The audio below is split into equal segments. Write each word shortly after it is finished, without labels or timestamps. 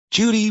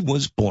Judy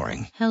was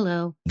boring.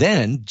 Hello.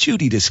 Then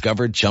Judy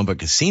discovered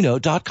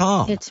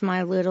ChumbaCasino.com. It's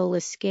my little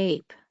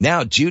escape.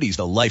 Now Judy's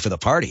the life of the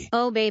party.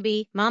 Oh,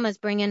 baby, mama's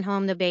bringing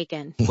home the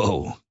bacon.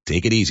 Whoa,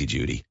 take it easy,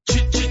 Judy.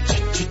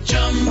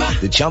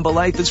 The Chumba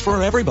life is for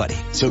everybody.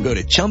 So go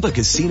to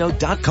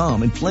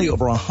ChumbaCasino.com and play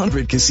over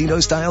 100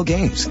 casino-style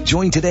games.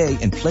 Join today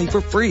and play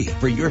for free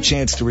for your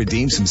chance to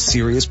redeem some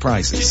serious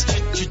prizes.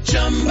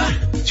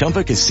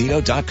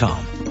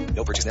 ChumbaCasino.com.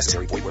 No purchase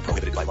necessary. Void where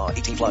prohibited by law.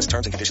 18 plus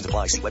terms and conditions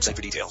apply. See website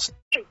for details.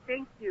 Hey,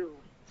 thank you.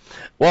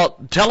 Well,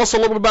 tell us a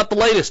little bit about the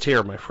latest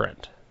here, my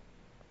friend.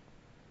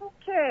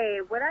 Okay,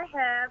 what I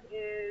have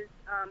is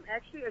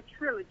actually a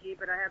trilogy,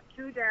 but I have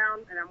two down,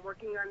 and I'm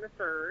working on the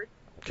third.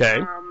 Okay.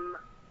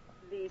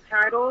 The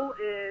title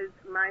is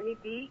Miami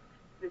Beach,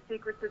 The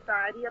Secret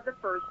Society of the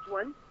first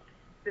one.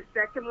 The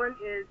second one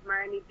is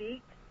Miami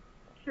Beach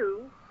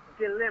 2,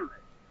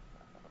 Dilemmas.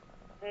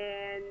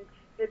 And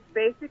it's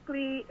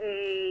basically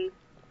a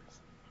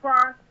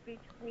cross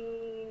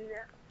between,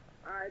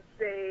 I'd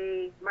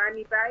say,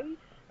 Miami Vice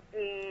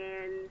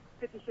and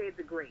 50 Shades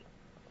of Grey.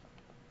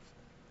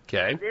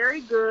 Okay.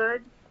 Very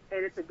good,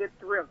 and it's a good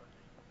thriller.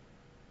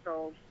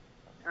 So,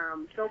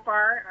 so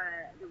far,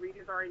 the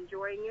readers are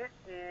enjoying it,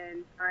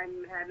 and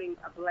I'm having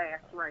a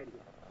blast writing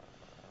it.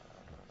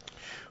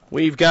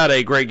 We've got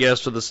a great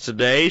guest with us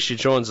today. She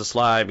joins us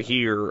live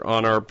here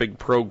on our big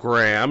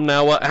program.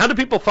 Now, how do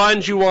people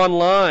find you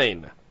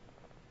online?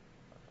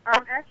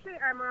 Actually,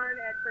 I'm on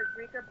at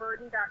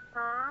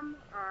FredericaBurden.com.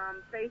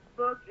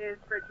 Facebook is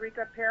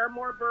Frederica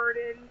Paremore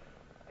Burden.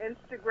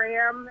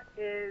 Instagram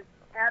is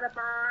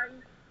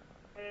Adabon.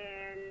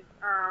 And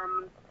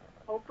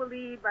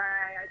hopefully by,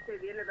 I'd say,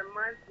 the end of the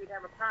month, we'd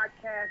have a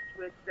podcast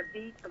with The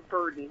Beat of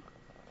Burden.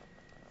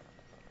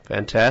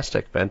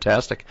 Fantastic,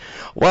 fantastic.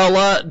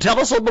 Well, tell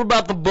us a little bit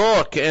about the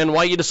book and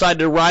why you decided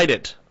to write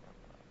it.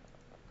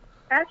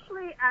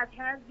 Actually, I've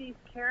had these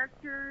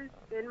characters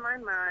in my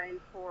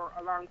mind for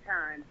a long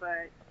time,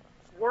 but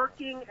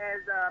working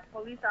as a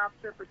police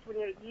officer for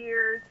 28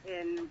 years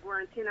and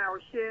wearing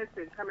 10-hour shifts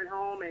and coming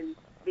home and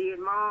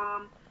being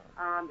mom,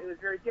 it was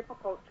very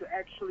difficult to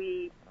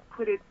actually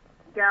put it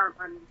down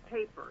on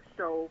paper.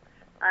 So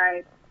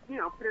I,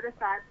 put it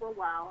aside for a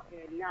while,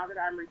 and now that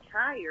I'm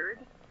retired,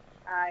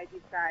 I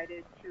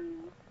decided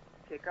to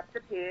pick up the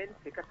pen,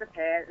 pick up the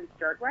pad, and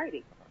start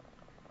writing.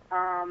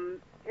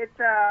 It's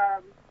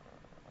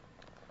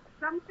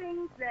some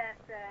things that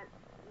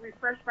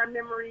refresh my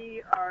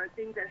memory are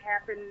things that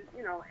happen,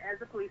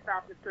 as a police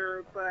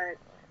officer, but,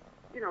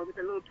 with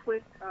a little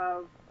twist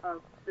of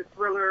the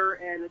thriller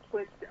and a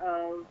twist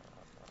of,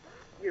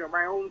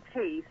 my own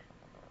taste.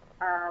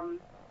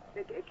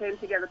 It came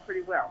together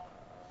pretty well.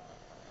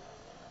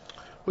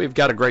 We've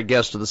got a great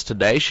guest with us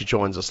today. She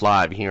joins us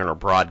live here in our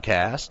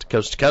broadcast,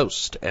 coast to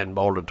coast and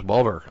boulder to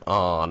boulder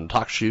on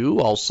TalkShoe,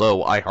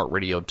 also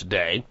iHeartRadio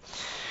today.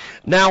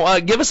 Now,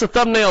 give us a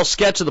thumbnail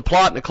sketch of the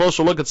plot and a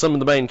closer look at some of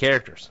the main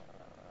characters.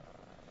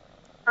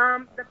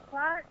 The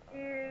plot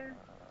is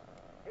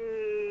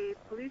a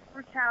police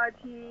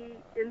brutality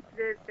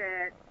incident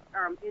that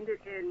ended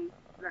in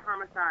the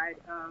homicide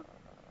of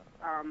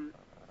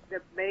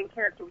the main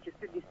character, which is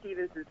Sidney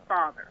Stevens'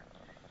 father.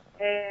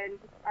 And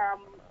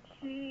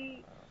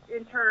she,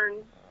 in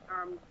turn,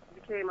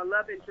 became a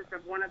love interest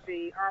of one of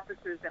the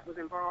officers that was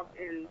involved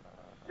in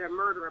the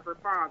murder of her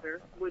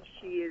father, which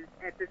she is,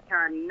 at this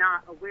time,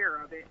 not aware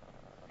of it.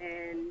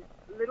 And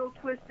little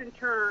twists and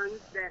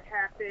turns that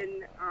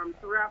happen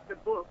throughout the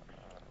books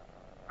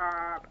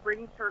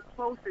brings her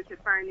closer to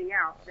finding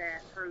out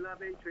that her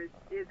love interest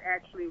is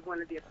actually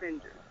one of the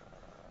offenders.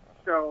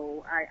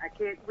 So I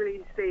can't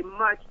really say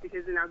much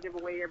because then I'll give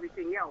away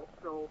everything else.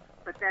 So,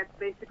 but that's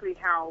basically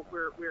how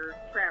we're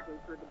traveling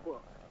through the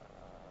book.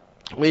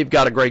 We've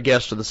got a great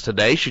guest with us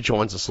today. She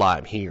joins us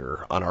live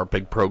here on our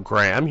big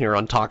program here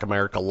on Talk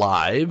America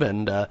Live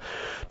and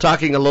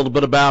talking a little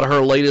bit about her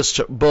latest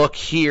book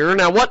here.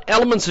 Now, what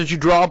elements did you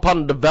draw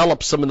upon to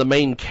develop some of the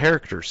main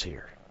characters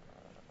here?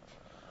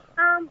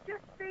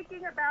 Just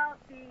thinking about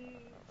the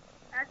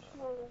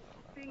actual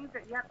things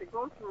that you have to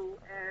go through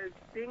as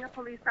being a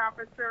police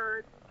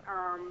officer,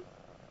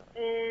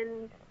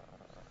 and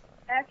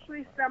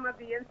actually some of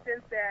the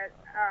incidents that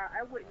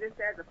I witnessed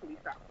as a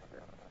police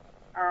officer.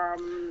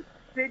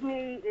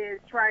 Sydney is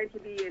trying to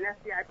be an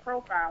FBI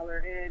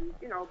profiler, and,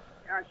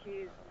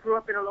 she grew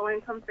up in a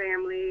low-income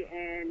family,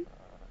 and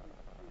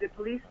the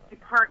police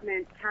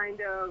department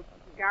kind of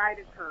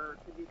guided her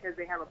because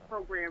they have a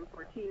program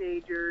for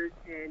teenagers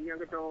and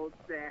young adults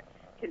that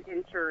can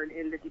intern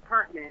in the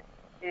department.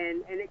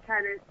 And it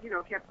kind of,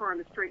 kept her on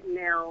the straight and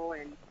narrow,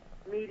 and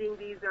meeting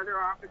these other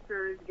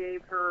officers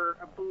gave her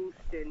a boost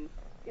and,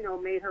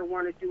 made her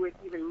want to do it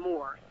even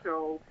more.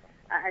 So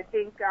I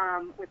think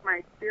with my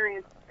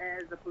experience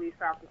as a police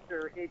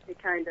officer, it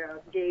kind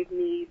of gave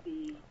me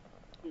the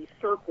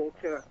circle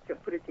to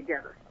put it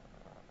together.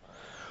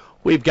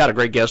 We've got a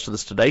great guest with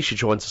us today. She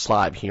joins us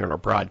live here on our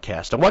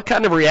broadcast. And what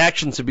kind of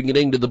reactions have you been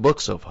getting to the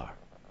book so far?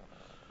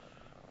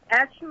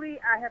 Actually,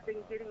 I have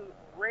been getting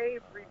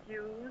rave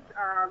reviews.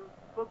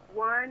 Book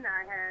 1,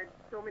 I had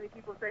so many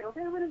people say,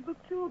 okay, when is book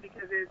 2?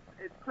 Because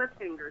it's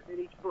cliffhangers in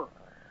each book.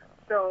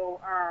 So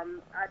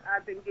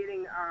I've been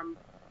getting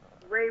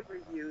rave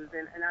reviews,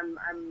 and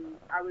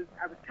I was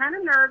kind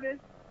of nervous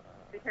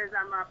because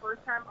I'm a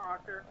first-time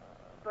author,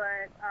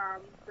 but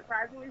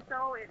surprisingly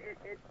so,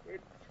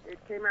 it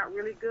came out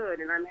really good,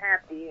 and I'm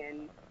happy.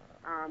 And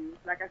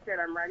like I said,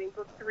 I'm writing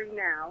book 3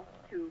 now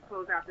to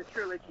close out the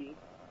trilogy,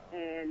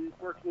 and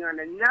working on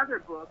another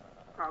book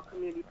called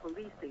Community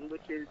Policing,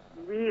 which is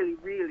really,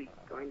 really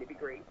going to be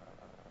great.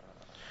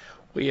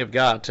 We have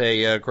got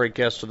a great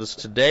guest with us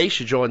today.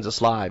 She joins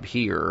us live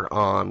here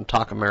on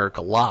Talk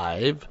America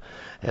Live.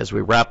 As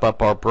we wrap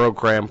up our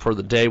program for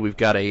the day, we've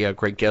got a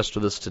great guest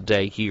with us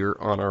today here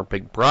on our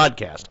big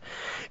broadcast.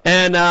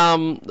 And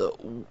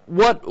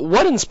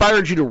what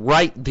inspired you to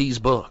write these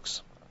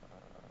books?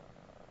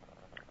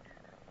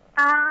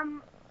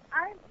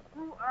 I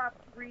grew up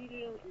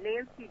reading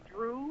Nancy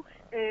Drew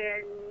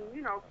and,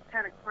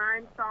 kind of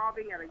crime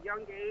solving at a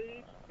young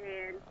age.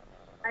 And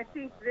I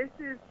think this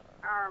is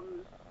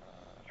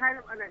kind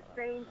of on that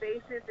same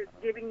basis. It's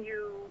giving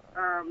you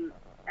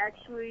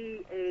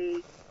actually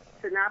a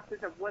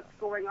synopsis of what's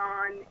going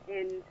on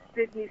in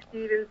Sidney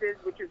Stevens',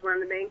 which is one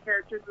of the main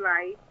characters'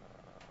 life.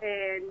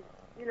 And,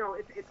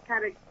 it's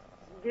kind of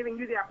giving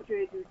you the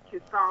opportunity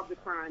to solve the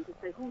crime, to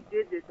say who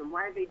did this and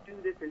why did they do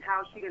this and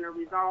how is she going to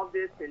resolve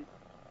this. And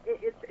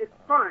it's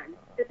fun.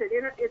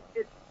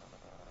 It's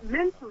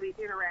mentally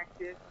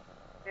interactive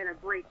and a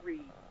great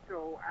read.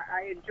 So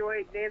I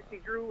enjoyed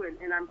Nancy Drew,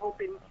 and I'm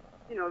hoping,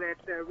 that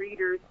the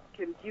readers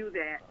can view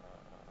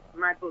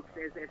my books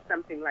as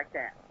something like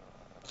that.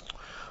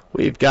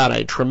 We've got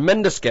a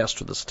tremendous guest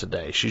with us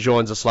today. She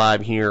joins us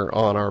live here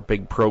on our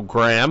big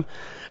program.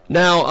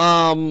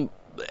 Now,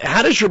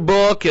 how does your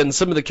book and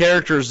some of the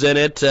characters in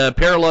it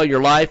parallel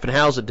your life, and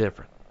how is it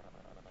different?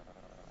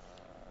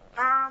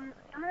 Some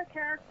of the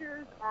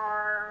characters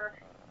are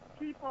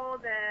people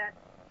that,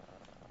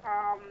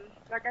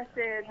 like I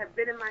said, have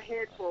been in my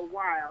head for a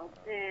while,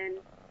 and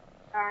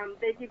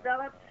they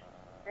developed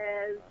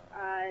as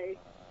I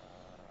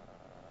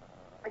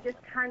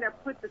just kind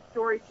of put the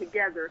story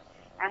together.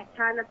 I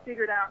kind of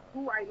figured out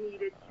who I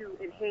needed to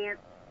enhance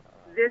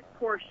this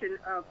portion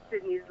of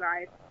Sidney's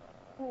life,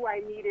 who I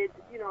needed,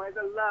 as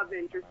a love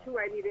interest, who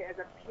I needed as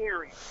a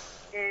parent.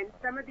 And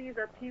some of these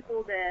are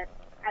people that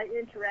I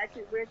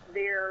interacted with,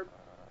 their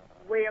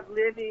way of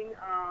living,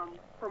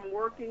 from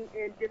working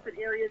in different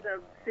areas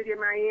of the city of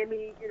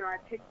Miami. I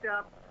picked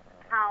up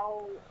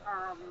how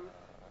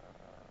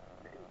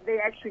they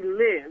actually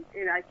lived,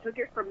 and I took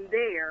it from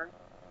there.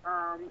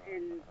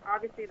 And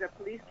obviously the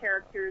police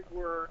characters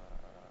were,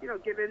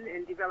 given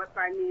and developed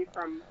by me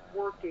from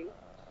working.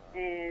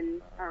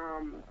 And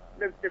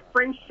the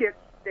friendships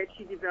that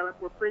she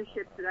developed were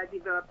friendships that I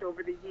developed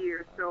over the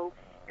years. So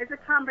it's a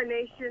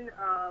combination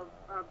of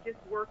just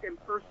work and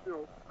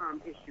personal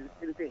issues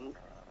and things.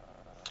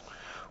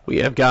 We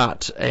have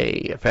got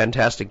a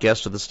fantastic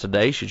guest with us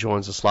today. She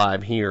joins us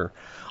live here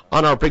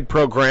on our big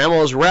program. Well,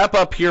 let's wrap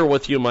up here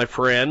with you, my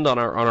friend, on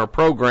our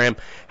program.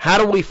 How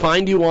do we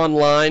find you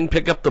online,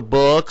 pick up the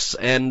books,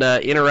 and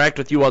interact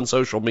with you on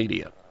social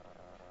media?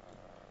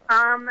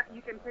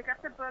 You can pick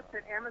up the books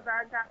at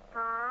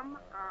Amazon.com,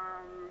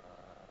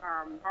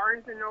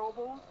 Barnes &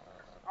 Noble.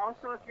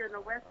 Also, if you're in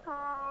the West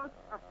Coast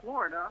of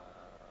Florida,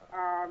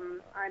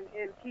 I'm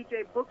in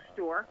PJ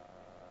Bookstore.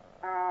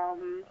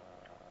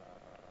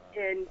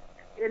 And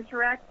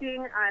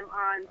interacting, I'm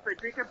on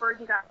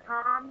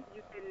FredericaBurden.com.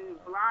 You can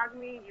blog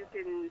me. You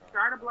can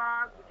start a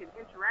blog. You can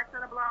interact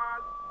on a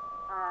blog.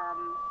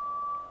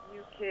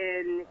 You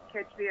can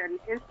catch me on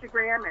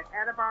Instagram at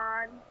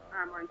Adabon.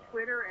 I'm on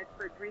Twitter at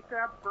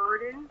Frederica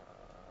Burden.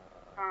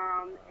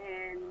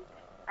 And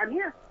I'm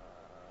here.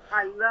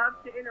 I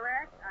love to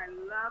interact. I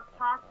love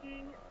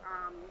talking.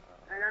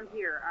 And I'm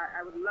here.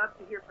 I would love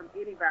to hear from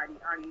anybody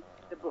on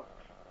the book.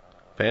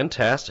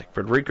 Fantastic.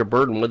 Frederica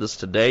Burden with us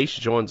today.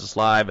 She joins us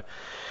live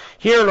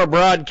here on our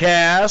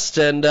broadcast,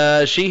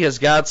 and she has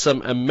got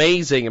some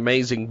amazing,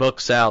 amazing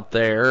books out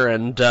there,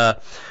 and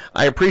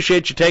I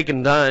appreciate you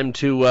taking time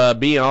to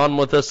be on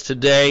with us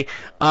today.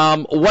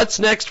 What's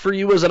next for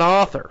you as an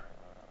author?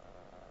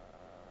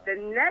 The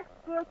next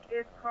book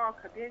is called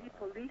Community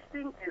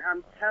Policing, and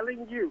I'm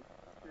telling you,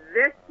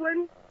 this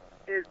one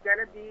is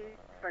going to be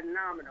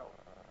phenomenal.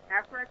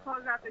 After I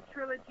close out the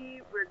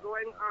trilogy, we're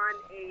going on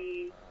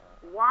a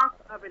walk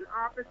of an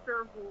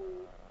officer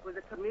who was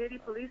a community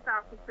police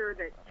officer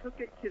that took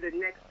it to the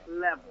next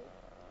level.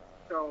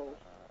 So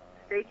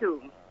stay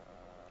tuned.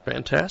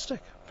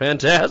 Fantastic.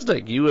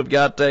 Fantastic. You have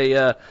got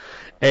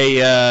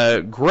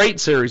a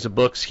great series of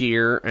books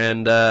here,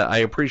 and I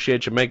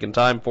appreciate you making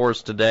time for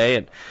us today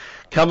and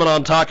coming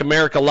on Talk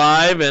America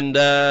Live and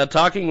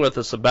talking with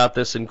us about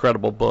this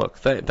incredible book.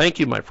 Thank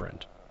you, my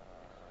friend.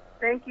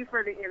 Thank you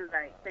for the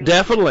invite.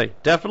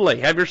 Definitely.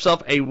 Have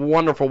yourself a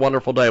wonderful,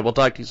 wonderful day. We'll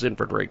talk to you soon,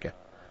 Frederica.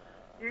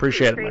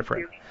 Appreciate it, my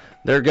friend.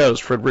 There goes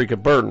Frederica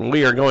Burden.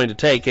 We are going to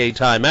take a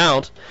time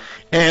out,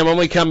 and when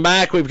we come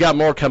back, we've got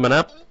more coming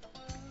up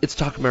It's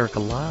Talk America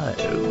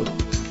Live.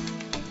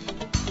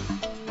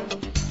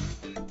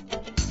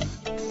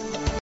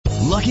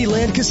 Lucky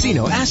Land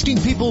Casino,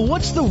 asking people,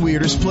 what's the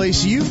weirdest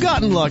place you've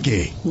gotten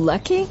lucky?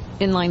 Lucky?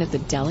 In line at the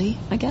deli,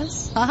 I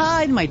guess?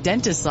 Aha, in my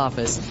dentist's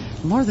office.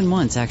 More than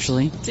once,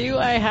 actually. Do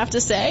I have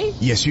to say?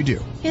 Yes, you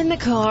do. In the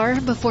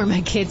car before my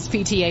kids'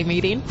 PTA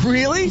meeting.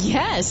 Really?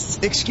 Yes.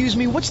 Excuse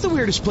me, what's the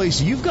weirdest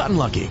place you've gotten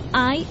lucky?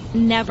 I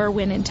never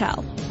win and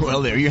tell.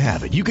 Well, there you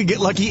have it. You can get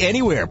lucky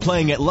anywhere,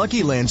 playing at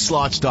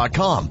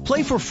LuckyLandSlots.com.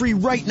 Play for free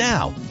right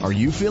now. Are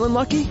you feeling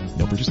lucky?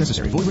 No purchase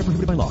necessary. Void where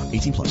prohibited by law.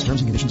 18+.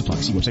 Terms and conditions apply.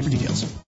 See website for details.